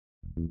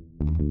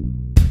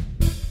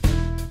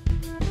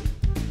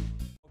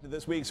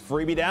This week's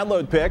freebie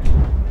download pick,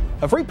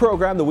 a free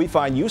program that we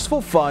find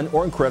useful, fun,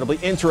 or incredibly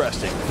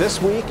interesting.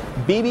 This week,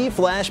 BB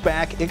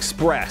Flashback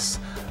Express.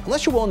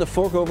 Unless you're willing to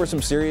fork over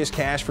some serious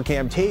cash for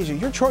Camtasia,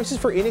 your choices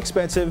for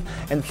inexpensive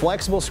and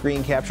flexible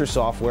screen capture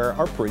software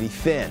are pretty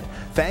thin.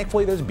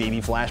 Thankfully, there's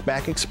BB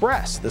Flashback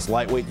Express. This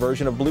lightweight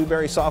version of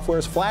Blueberry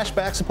Software's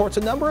Flashback supports a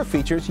number of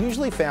features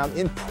usually found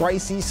in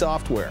pricey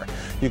software.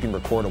 You can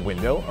record a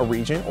window, a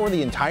region, or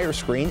the entire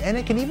screen, and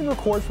it can even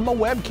record from a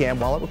webcam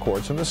while it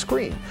records from the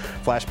screen.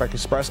 Flashback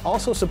Express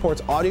also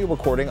supports audio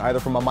recording either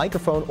from a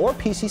microphone or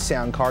PC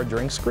sound card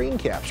during screen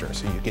capture,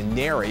 so you can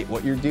narrate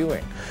what you're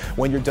doing.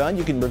 When you're done,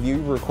 you can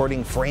review your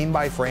recording frame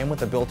by frame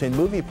with a built-in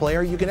movie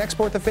player. You can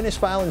export the finished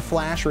file in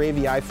Flash or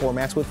AVI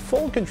formats with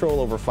full control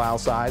over file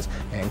size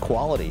and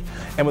quality.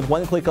 And with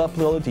one-click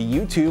upload to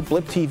YouTube,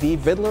 Blip TV,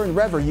 Vidler, and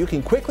Rever, you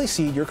can quickly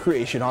seed your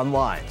creation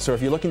online. So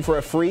if you're looking for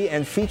a free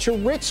and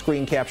feature-rich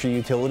screen capture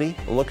utility,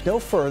 look no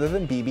further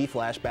than BB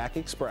Flashback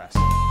Express.